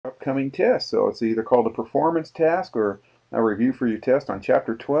upcoming test. So it's either called a performance task or a review for your test on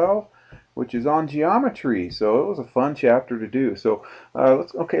chapter 12, which is on geometry. So it was a fun chapter to do. So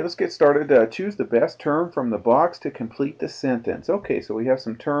let's get started. Choose the best term from the box to complete the sentence. Okay, so we have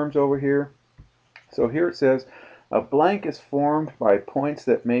some terms over here. So here it says, a blank is formed by points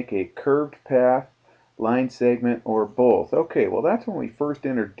that make a curved path, line segment, or both. Okay, well that's when we first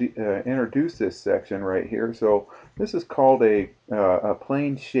introduced this section right here. So this is called a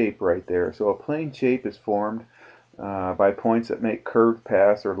plane shape right there. So a plane shape is formed by points that make curved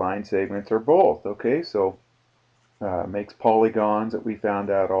paths or line segments or both. Okay, so makes polygons that we found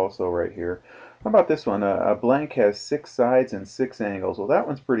out also right here. How about this one? A blank has 6 sides and 6 angles. Well, that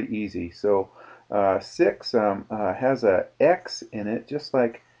one's pretty easy. So 6 has a X in it, just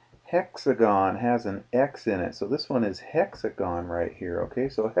like hexagon has an X in it. So this one is hexagon right here. Okay,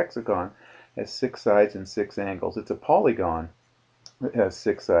 so a hexagon has 6 sides and 6 angles. It's a polygon. It has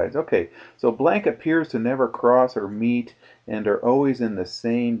 6 sides. Okay, so blank appears to never cross or meet and are always in the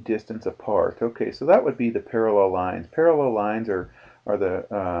same distance apart. Okay, so that would be the parallel lines. Parallel lines are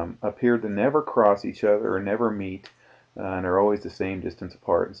the appear to never cross each other or never meet and are always the same distance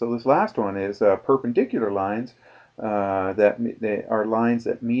apart. And so this last one is perpendicular lines they are lines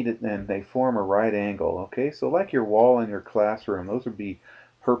that meet it and they form a right angle. Okay, so like your wall in your classroom, those would be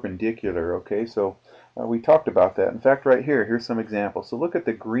perpendicular. Okay, so we talked about that. In fact, right here, here's some examples. So look at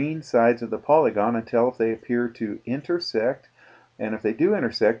the green sides of the polygon and tell if they appear to intersect. And if they do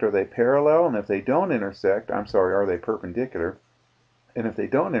intersect, are they parallel? And if they don't intersect, I'm sorry, are they perpendicular? And if they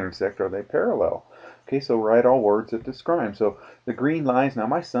don't intersect, are they parallel? Okay, so write all words that describe. So the green lines, now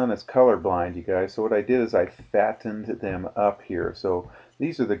my son is colorblind, you guys, so what I did is I fattened them up here. So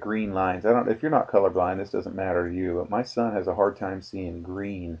these are the green lines. I don't, if you're not colorblind, this doesn't matter to you, but my son has a hard time seeing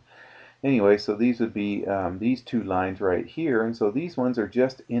green. Anyway, so these would be these two lines right here, and so these ones are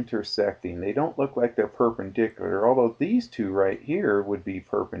just intersecting. They don't look like they're perpendicular, although these two right here would be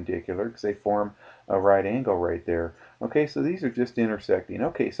perpendicular because they form a right angle right there. Okay, so these are just intersecting.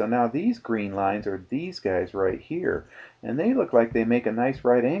 Okay, so now these green lines are these guys right here, and they look like they make a nice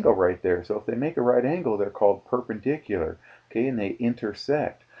right angle right there. So if they make a right angle, they're called perpendicular, okay, and they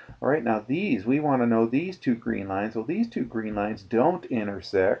intersect. All right, now these, we want to know these two green lines. Well, these two green lines don't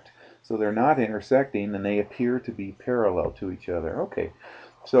intersect, so they're not intersecting and they appear to be parallel to each other. Okay,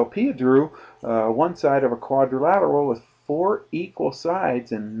 so Pia drew one side of a quadrilateral with 4 equal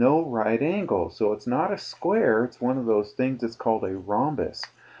sides and no right angle. So it's not a square, it's one of those things that's called a rhombus.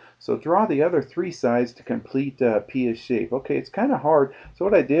 So draw the other 3 sides to complete Pia's shape. Okay, it's kind of hard. So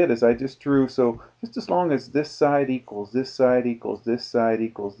what I did is I just drew, so just as long as this side equals this side equals this side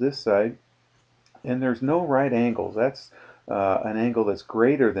equals this side, and there's no right angles. That's an angle that's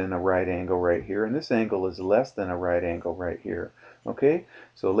greater than a right angle right here, and this angle is less than a right angle right here. Okay,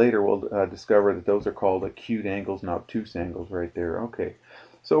 so later we'll discover that those are called acute angles, not obtuse angles right there. Okay,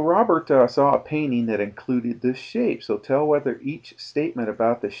 so Robert saw a painting that included this shape. So tell whether each statement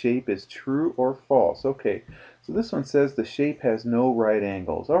about the shape is true or false. Okay, so this one says the shape has no right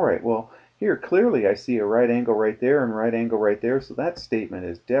angles. All right, well, here, clearly I see a right angle right there and right angle right there, so that statement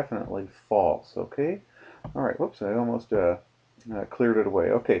is definitely false, okay? All right, whoops, I almost cleared it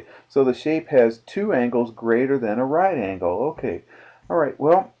away. Okay, so the shape has 2 angles greater than a right angle. Okay, all right,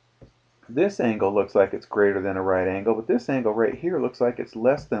 well, this angle looks like it's greater than a right angle, but this angle right here looks like it's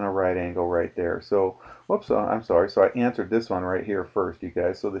less than a right angle right there. So, whoops, I'm sorry. So I answered this one right here first, you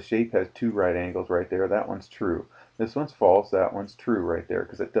guys. So the shape has 2 right angles right there. That one's true. This one's false. That one's true right there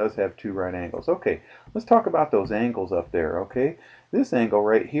because it does have 2 right angles. Okay, let's talk about those angles up there, okay? This angle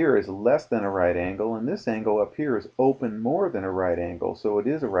right here is less than a right angle, and this angle up here is open more than a right angle, so it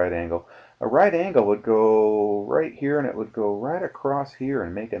is a right angle. A right angle would go right here and it would go right across here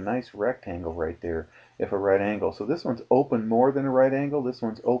and make a nice rectangle right there if a right angle. So this one's open more than a right angle, this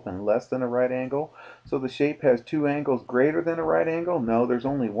one's open less than a right angle. So the shape has 2 angles greater than a right angle? No, there's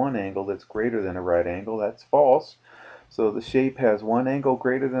only one angle that's greater than a right angle. That's false. So the shape has 1 angle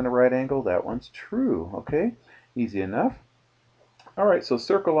greater than a right angle. That one's true. Okay, easy enough. All right, so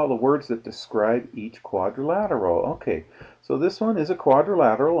circle all the words that describe each quadrilateral. Okay, so this one is a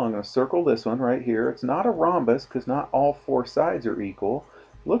quadrilateral. I'm going to circle this one right here. It's not a rhombus because not all 4 sides are equal.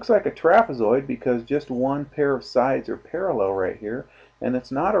 Looks like a trapezoid because just one pair of sides are parallel right here. And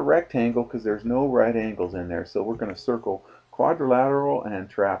it's not a rectangle because there's no right angles in there. So we're going to circle quadrilateral and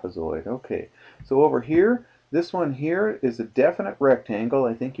trapezoid. Okay, so over here, this one here is a definite rectangle.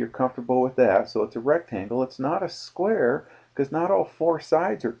 I think you're comfortable with that. So it's a rectangle. It's not a square because not all 4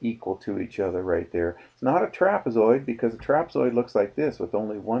 sides are equal to each other right there. It's not a trapezoid because a trapezoid looks like this with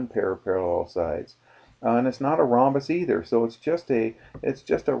only one pair of parallel sides. and it's not a rhombus either. So it's just a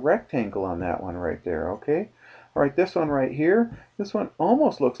rectangle on that one right there. Okay. All right, this one right here, this one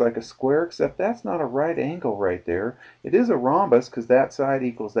almost looks like a square, except that's not a right angle right there. It is a rhombus because that side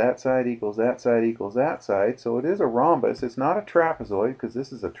equals that side equals that side equals that side. So it is a rhombus. It's not a trapezoid because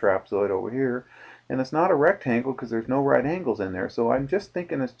this is a trapezoid over here. And it's not a rectangle because there's no right angles in there. So I'm just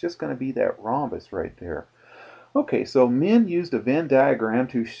thinking it's just going to be that rhombus right there. Okay, so Min used a Venn diagram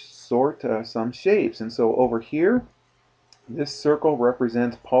to sort some shapes. And so over here, this circle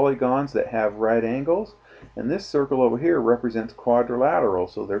represents polygons that have right angles, and this circle over here represents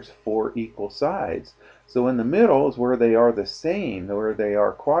quadrilaterals, so there's 4 equal sides. So in the middle is where they are the same, where they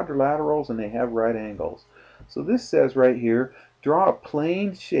are quadrilaterals and they have right angles. So this says right here, draw a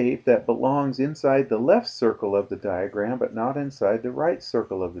plane shape that belongs inside the left circle of the diagram, but not inside the right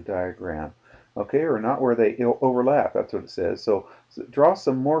circle of the diagram. Okay, or not where they overlap, that's what it says. So draw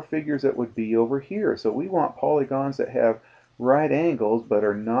some more figures that would be over here. So we want polygons that have right angles but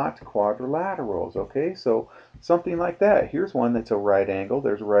are not quadrilaterals. Okay, so something like that. Here's one that's a right angle.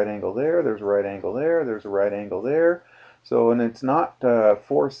 There's a right angle there, there's a right angle there, there's a right angle there. So, and it's not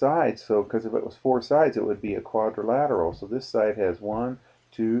 4 sides, so because if it was 4 sides it would be a quadrilateral. So this side has 1,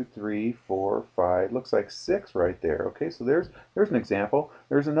 2, 3, 4, 5, looks like 6 right there. Okay, so there's an example.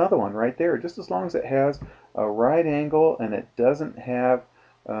 There's another one right there. Just as long as it has a right angle and it doesn't have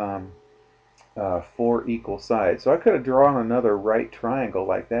 4 equal sides. So I could have drawn another right triangle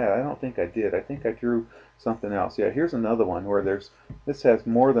like that. I don't think I did. I think I drew something else. Yeah, here's another one where this has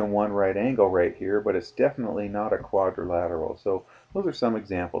more than one right angle right here, but it's definitely not a quadrilateral. So those are some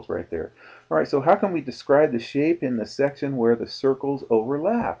examples right there. All right, so how can we describe the shape in the section where the circles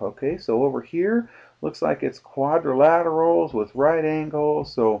overlap? Okay, so over here looks like it's quadrilaterals with right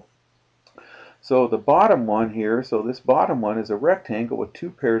angles. So the bottom one here, so this bottom one is a rectangle with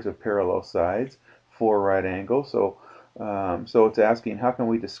 2 pairs of parallel sides, 4 right angles. So it's asking how can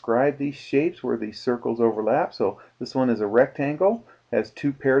we describe these shapes where these circles overlap. So this one is a rectangle, has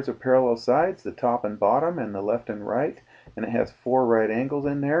 2 pairs of parallel sides, the top and bottom and the left and right, and it has 4 right angles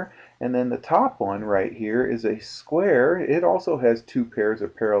in there. And then the top one right here is a square. It also has 2 pairs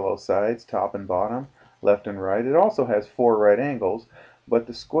of parallel sides, top and bottom, left and right. It also has 4 right angles. But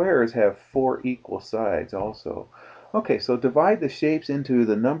the squares have 4 equal sides also. Okay, so divide the shapes into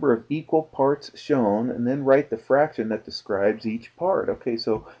the number of equal parts shown and then write the fraction that describes each part. Okay,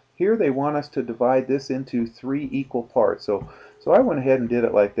 so here they want us to divide this into 3 equal parts. So I went ahead and did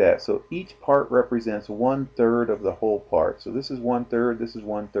it like that. So each part represents 1/3 of the whole part. So this is 1/3, this is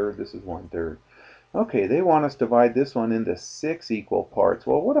 1/3, this is 1/3. Okay, they want us to divide this one into 6 equal parts.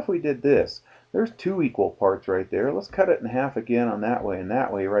 Well, what if we did this? There's 2 equal parts right there. Let's cut it in half again on that way and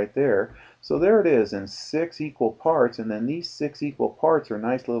that way right there. So there it is in 6 equal parts, and then these 6 equal parts are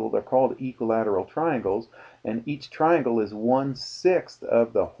nice little, they're called equilateral triangles, and each triangle is 1/6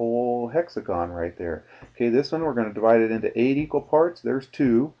 of the whole hexagon right there. Okay, this one we're going to divide it into 8 equal parts. There's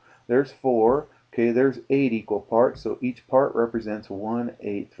 2, there's 4, okay, there's 8 equal parts, so each part represents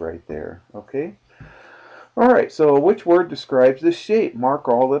 1/8 right there. Okay. Alright, so which word describes this shape? Mark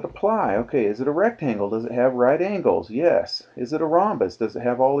all that apply. Okay, is it a rectangle? Does it have right angles? Yes. Is it a rhombus? Does it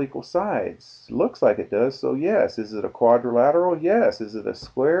have all equal sides? Looks like it does, so yes. Is it a quadrilateral? Yes. Is it a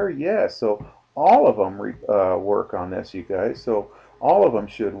square? Yes. So all of them work on this, you guys. So all of them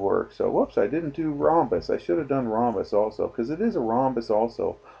should work. So whoops, I didn't do rhombus. I should have done rhombus also, because it is a rhombus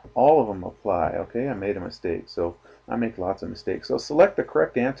also. All of them apply. Okay, I made a mistake. So I make lots of mistakes. So select the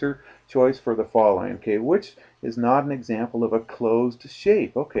correct answer choice for the following. Okay, which is not an example of a closed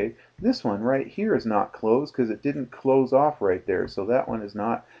shape? Okay, this one right here is not closed because it didn't close off right there. So that one is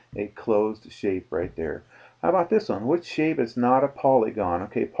not a closed shape right there. How about this one? Which shape is not a polygon?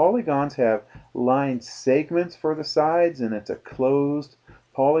 Okay, polygons have line segments for the sides and it's a closed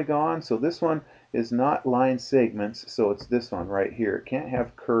polygon. So this one is not line segments, so it's this one right here. It can't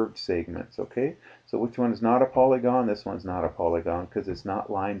have curved segments, okay? So which one is not a polygon? This one's not a polygon because it's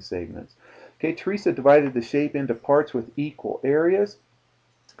not line segments. Okay, Teresa divided the shape into parts with equal areas.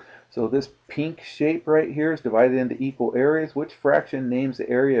 So this pink shape right here is divided into equal areas. Which fraction names the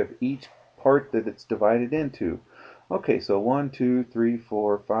area of each part that it's divided into? Okay, so 1, 2, 3,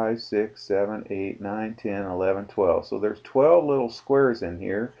 4, 5, 6, 7, 8, 9, 10, 11, 12. So there's 12 little squares in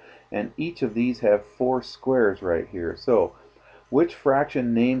here, and each of these have 4 squares right here. So which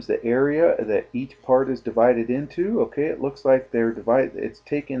fraction names the area that each part is divided into? Okay, it looks like it's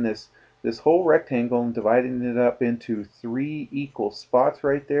taking this whole rectangle and dividing it up into 3 equal spots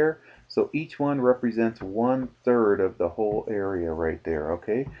right there. So each one represents 1/3 of the whole area right there.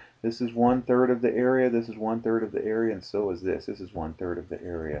 Okay, this is 1/3 of the area, this is 1/3 of the area, and so is this. This is 1/3 of the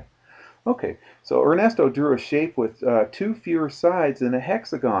area. Okay, so Ernesto drew a shape with two fewer sides than a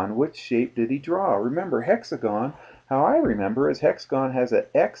hexagon. Which shape did he draw? Remember, hexagon, how I remember is hexagon has an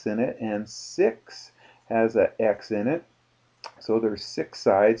X in it and 6 has an X in it. So there's 6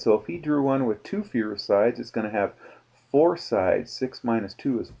 sides. So if he drew one with two fewer sides, it's going to have 4 sides. 6 minus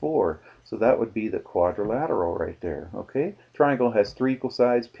 2 is 4. So that would be the quadrilateral right there. Okay? Triangle has 3 equal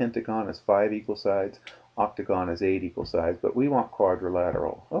sides. Pentagon has 5 equal sides. Octagon has 8 equal sides. But we want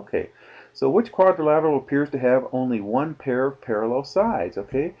quadrilateral. Okay. So which quadrilateral appears to have only one pair of parallel sides?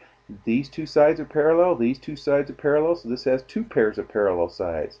 Okay? These two sides are parallel. These two sides are parallel. So this has 2 pairs of parallel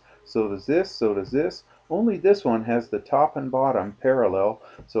sides. So does this. So does this. Only this one has the top and bottom parallel,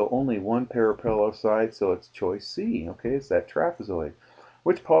 so only one pair of parallel sides, so it's choice C. Okay, it's that trapezoid.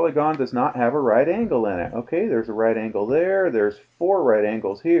 Which polygon does not have a right angle in it? Okay, there's a right angle there. There's 4 right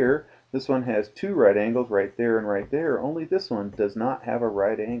angles here. This one has 2 right angles right there and right there. Only this one does not have a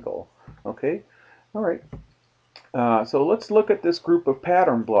right angle. Okay, all right. So let's look at this group of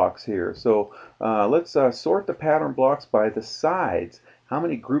pattern blocks here. So let's sort the pattern blocks by the sides. How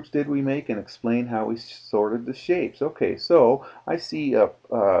many groups did we make, and explain how we sorted the shapes. Okay, so I see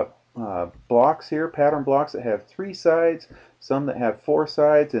blocks here, pattern blocks that have 3 sides, some that have 4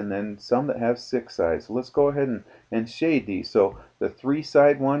 sides, and then some that have 6 sides. So let's go ahead and shade these. So the 3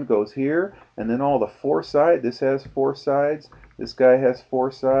 side one goes here, and then all the 4 side, this has 4 sides, this guy has 4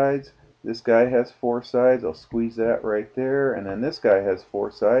 sides, this guy has 4 sides. I'll squeeze that right there. And then this guy has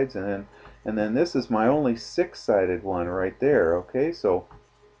 4 sides. And then this is my only 6-sided one right there. Okay, so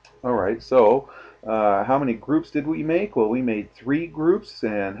all right, so how many groups did we make? Well, we made 3 groups,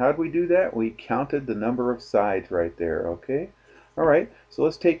 and how did we do that? We counted the number of sides right there, okay? All right, so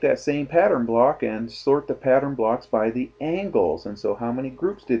let's take that same pattern block and sort the pattern blocks by the angles. And so how many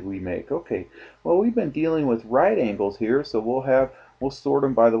groups did we make? Okay, well, we've been dealing with right angles here, so we'll sort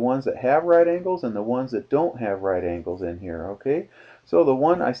them by the ones that have right angles and the ones that don't have right angles in here, okay? So the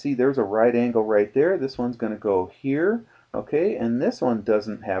one I see, there's a right angle right there. This one's going to go here. Okay, and this one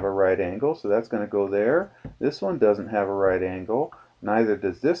doesn't have a right angle, so that's going to go there. This one doesn't have a right angle. Neither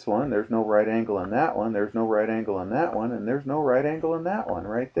does this one. There's no right angle in that one. There's no right angle in that one. And there's no right angle in that one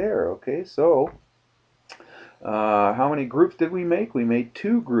right there. Okay, so how many groups did we make? We made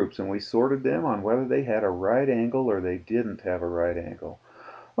 2 groups, and we sorted them on whether they had a right angle or they didn't have a right angle.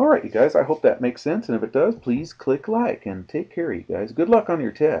 All right, you guys, I hope that makes sense. And if it does, please click like and take care, you guys. Good luck on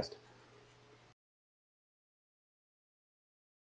your test.